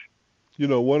page.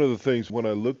 One of the things when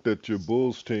I looked at your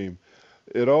Bulls team,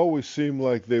 it always seemed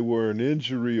like they were an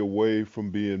injury away from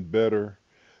being better.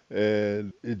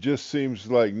 And it just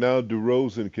seems like now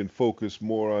DeRozan can focus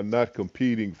more on not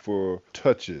competing for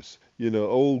touches.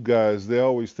 Old guys, they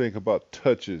always think about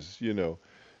touches,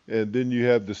 And then you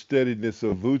have the steadiness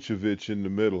of Vucevic in the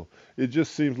middle. It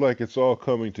just seems like it's all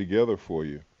coming together for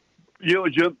you.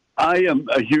 Jim, I am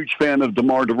a huge fan of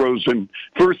DeMar DeRozan,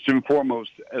 first and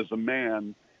foremost as a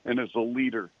man and as a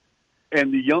leader.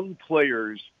 And the young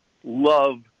players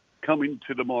love coming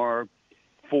to DeMar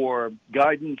for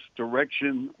guidance,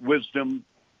 direction, wisdom,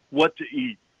 what to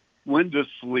eat, when to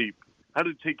sleep, how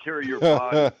to take care of your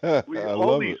body,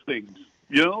 all these things.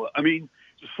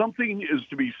 Something is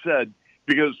to be said,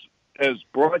 because as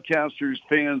broadcasters,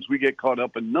 fans, we get caught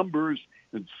up in numbers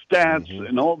and stats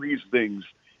and all these things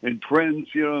and trends,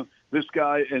 this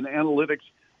guy and analytics.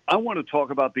 I want to talk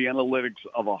about the analytics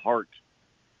of a heart.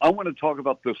 I want to talk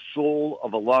about the soul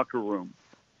of a locker room,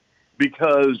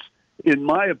 because in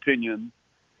my opinion,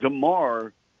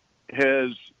 DeMar has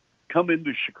come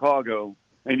into Chicago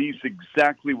and he's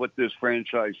exactly what this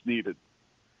franchise needed.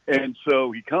 And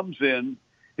so he comes in,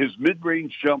 his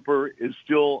mid-range jumper is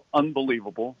still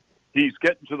unbelievable. He's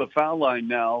getting to the foul line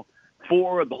now,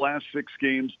 4 of the last 6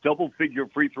 games, double-figure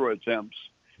free throw attempts.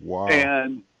 Wow.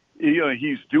 And,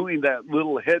 he's doing that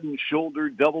little head and shoulder,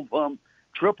 double pump,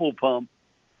 triple pump.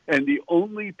 And the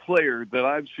only player that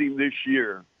I've seen this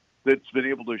year that's been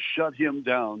able to shut him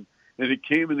down, and it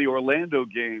came in the Orlando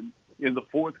game in the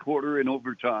fourth quarter in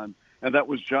overtime, and that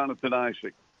was Jonathan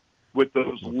Isaac with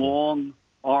those long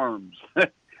arms.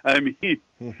 It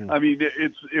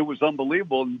was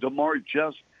unbelievable. And DeMar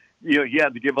just, he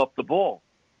had to give up the ball.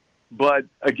 But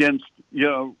against,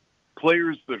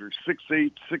 players that are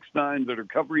 6'8", 6'9", that are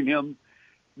covering him,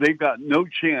 they've got no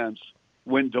chance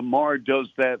when DeMar does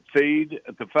that fade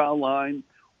at the foul line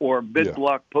or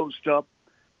mid-block post up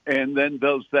and then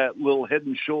does that little head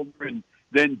and shoulder and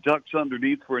then ducks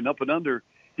underneath for an up and under.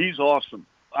 He's awesome.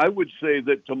 I would say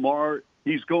that tomorrow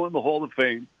he's going to the Hall of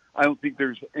Fame. I don't think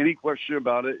there's any question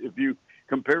about it. If you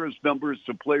compare his numbers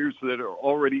to players that are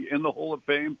already in the Hall of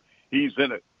Fame, he's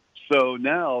in it. So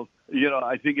now,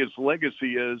 I think his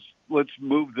legacy is let's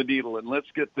move the needle and let's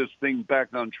get this thing back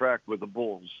on track with the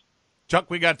Bulls. Chuck,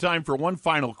 we got time for one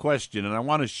final question, and I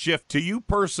want to shift to you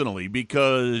personally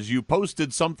because you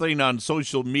posted something on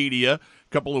social media a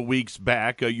couple of weeks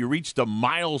back. You reached a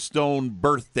milestone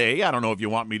birthday. I don't know if you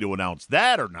want me to announce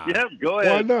that or not. Yeah, go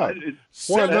ahead. Why not?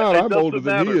 Why not? I'm older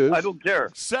than he is. I don't care.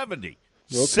 70.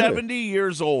 Okay. 70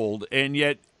 years old, and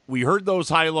yet we heard those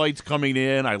highlights coming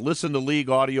in. I listened to League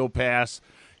Audio Pass.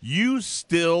 You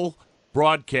still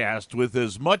broadcast with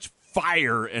as much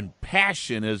fire and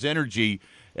passion as energy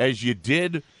as you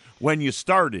did when you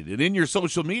started. And in your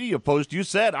social media post, you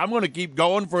said, I'm going to keep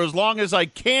going for as long as I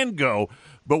can go.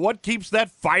 But what keeps that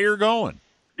fire going?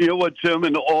 You know what, Tim,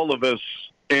 and all of us,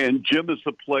 and Jim as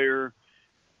a player,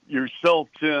 yourself,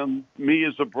 Tim, me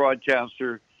as a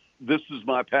broadcaster, this is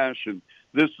my passion.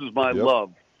 This is my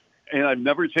love. And I've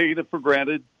never taken it for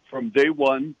granted from day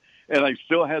one. And I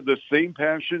still had the same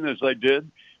passion as I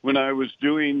did when I was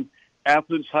doing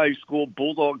Athens High School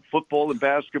Bulldog football and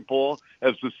basketball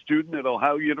as a student at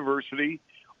Ohio University,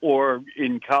 or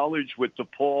in college with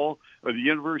DePaul or the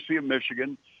University of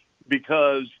Michigan,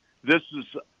 because this is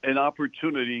an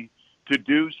opportunity to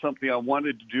do something I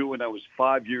wanted to do when I was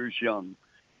 5 years young.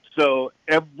 So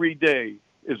every day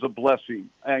is a blessing.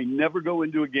 I never go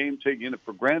into a game taking it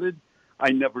for granted.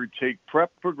 I never take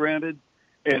prep for granted,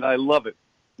 and I love it.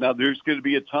 Now, there's going to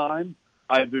be a time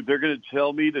either they're going to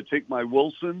tell me to take my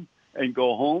Wilson and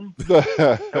go home,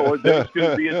 or there's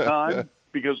going to be a time,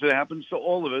 because it happens to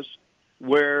all of us,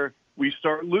 where we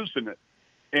start losing it.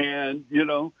 And,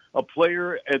 a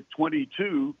player at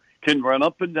 22 can run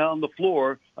up and down the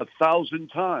floor 1,000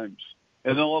 times.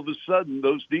 And then all of a sudden,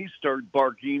 those knees start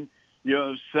barking,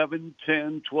 7,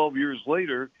 10, 12 years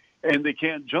later, and they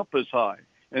can't jump as high,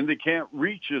 and they can't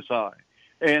reach as high,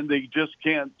 and they just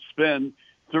can't spend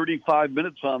 35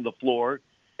 minutes on the floor,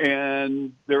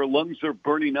 and their lungs are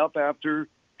burning up after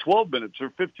 12 minutes or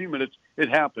 15 minutes. It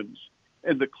happens.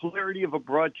 And the clarity of a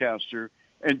broadcaster,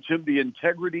 and Tim, the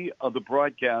integrity of the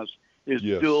broadcast is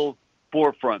still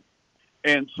forefront.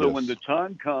 And so when the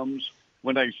time comes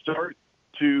when I start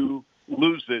to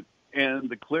lose it and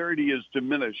the clarity is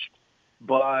diminished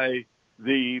by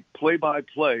the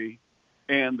play-by-play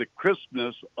and the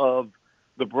crispness of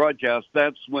the broadcast,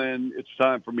 that's when it's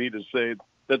time for me to say,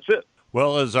 that's it.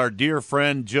 Well, as our dear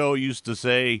friend Joe used to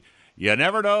say, you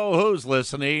never know who's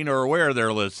listening or where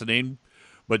they're listening.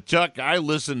 But, Chuck, I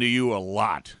listen to you a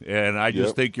lot, and I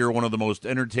just think you're one of the most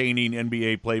entertaining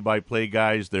NBA play-by-play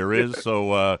guys there is.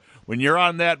 So when you're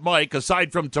on that mic,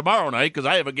 aside from tomorrow night, because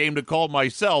I have a game to call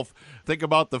myself, think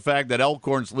about the fact that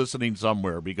Elkhorn's listening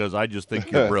somewhere, because I just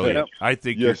think you're brilliant. I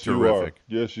think you're terrific.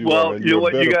 Yes, you are. Well, you know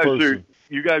what? You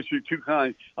guys are too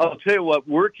kind. I'll tell you what,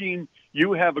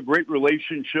 you have a great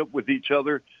relationship with each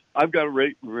other. I've got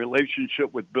a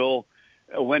relationship with Bill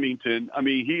Wennington. I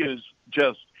mean, he is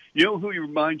just, you know who he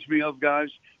reminds me of, guys?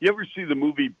 You ever see the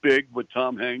movie Big with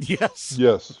Tom Hanks? Yes.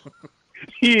 Yes.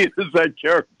 He is that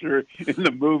character in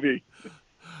the movie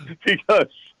because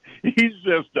he's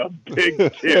just a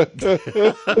big kid.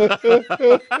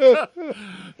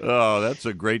 Oh, that's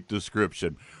a great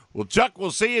description. Well, Chuck,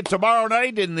 we'll see you tomorrow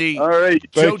night in the All right.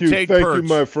 Joe Thank you. Tate Thank Perch. you,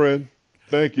 my friend.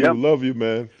 Thank you. Yep. Love you,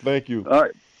 man. Thank you. All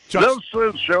right. Chuck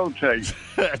Joe Tate.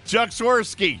 Chuck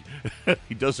Swirsky.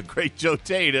 He does a great Joe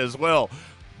Tate as well.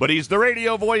 But he's the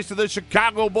radio voice of the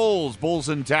Chicago Bulls. Bulls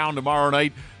in town tomorrow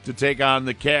night to take on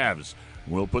the Cavs.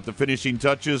 We'll put the finishing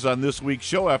touches on this week's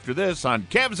show after this on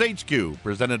CavsHQ,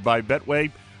 presented by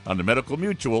Betway on the Medical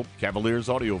Mutual Cavaliers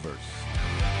Audioverse.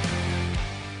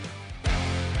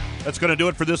 That's going to do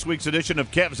it for this week's edition of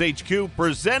CavsHQ,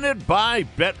 presented by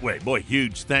Betway. Boy,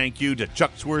 huge thank you to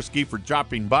Chuck Swirsky for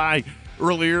dropping by.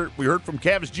 Earlier, we heard from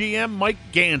Cavs GM Mike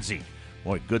Gansey.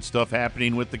 Boy, good stuff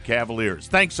happening with the Cavaliers.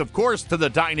 Thanks, of course, to the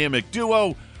dynamic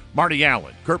duo, Marty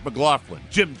Allen, Kurt McLaughlin,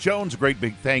 Jim Jones. A great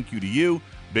big thank you to you.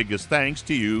 Biggest thanks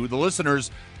to you, the listeners.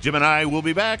 Jim and I will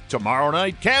be back tomorrow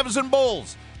night. Cavs and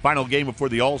Bulls. Final game before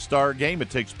the All-Star game.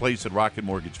 It takes place at Rocket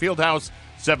Mortgage Fieldhouse.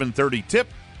 7:30 tip,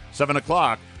 7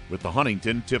 o'clock with the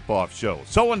Huntington Tip-Off Show.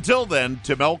 So until then,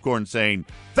 Tim Elkhorn saying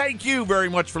thank you very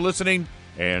much for listening,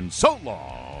 and so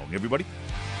long, everybody.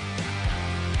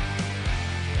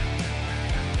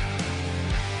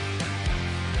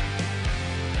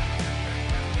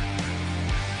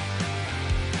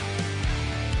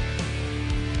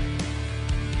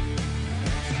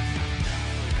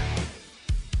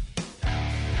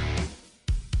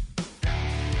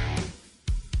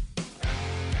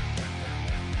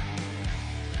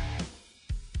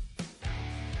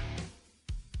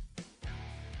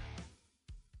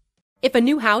 If a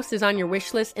new house is on your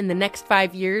wish list in the next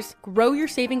 5 years, grow your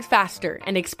savings faster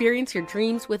and experience your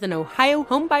dreams with an Ohio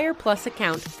Homebuyer Plus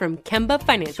account from Kemba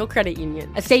Financial Credit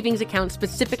Union. A savings account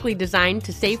specifically designed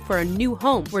to save for a new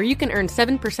home where you can earn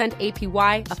 7%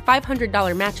 APY, a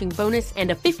 $500 matching bonus,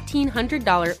 and a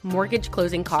 $1,500 mortgage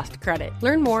closing cost credit.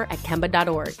 Learn more at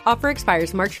Kemba.org. Offer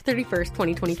expires March 31st,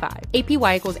 2025.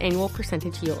 APY equals annual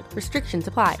percentage yield. Restrictions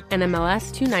apply.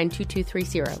 NMLS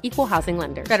 292230. Equal housing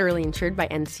lender. Federally insured by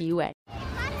NCUA.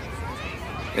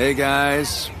 Hey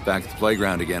guys, back at the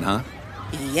playground again, huh?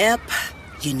 Yep.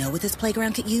 You know what this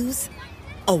playground could use?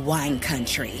 A wine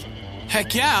country.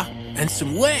 Heck yeah, and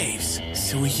some waves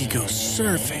so we could go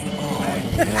surfing.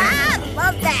 Oh, yeah.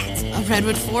 Love that. A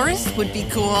redwood forest would be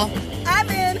cool. I'm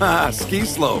in. Ski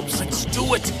slopes. Let's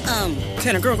do it.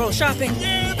 Can a girl go shopping?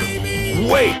 Yeah,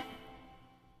 baby. Wait.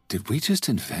 Did we just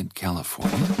invent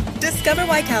California? Discover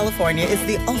why California is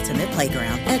the ultimate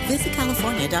playground at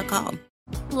visitcalifornia.com.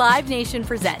 Live Nation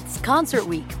presents Concert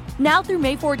Week. Now through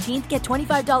May 14th, get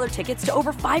 $25 tickets to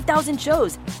over 5,000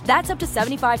 shows. That's up to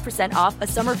 75% off a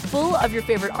summer full of your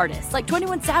favorite artists like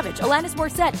 21 Savage, Alanis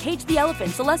Morissette, Cage the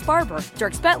Elephant, Celeste Barber,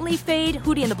 Dierks Bentley, Fade,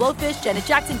 Hootie and the Blowfish, Janet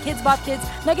Jackson, Kids Bop Kids,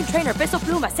 Meghan Trainor, Peso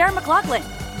Pluma, Sarah McLachlan.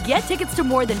 Get tickets to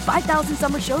more than 5,000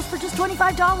 summer shows for just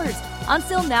 $25.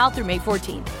 Until now through May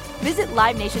 14th. Visit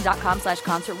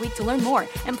livenation.com/Concert Week to learn more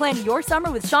and plan your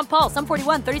summer with Sean Paul, Sum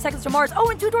 41, 30 Seconds to Mars,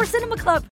 and Two Door Cinema Club.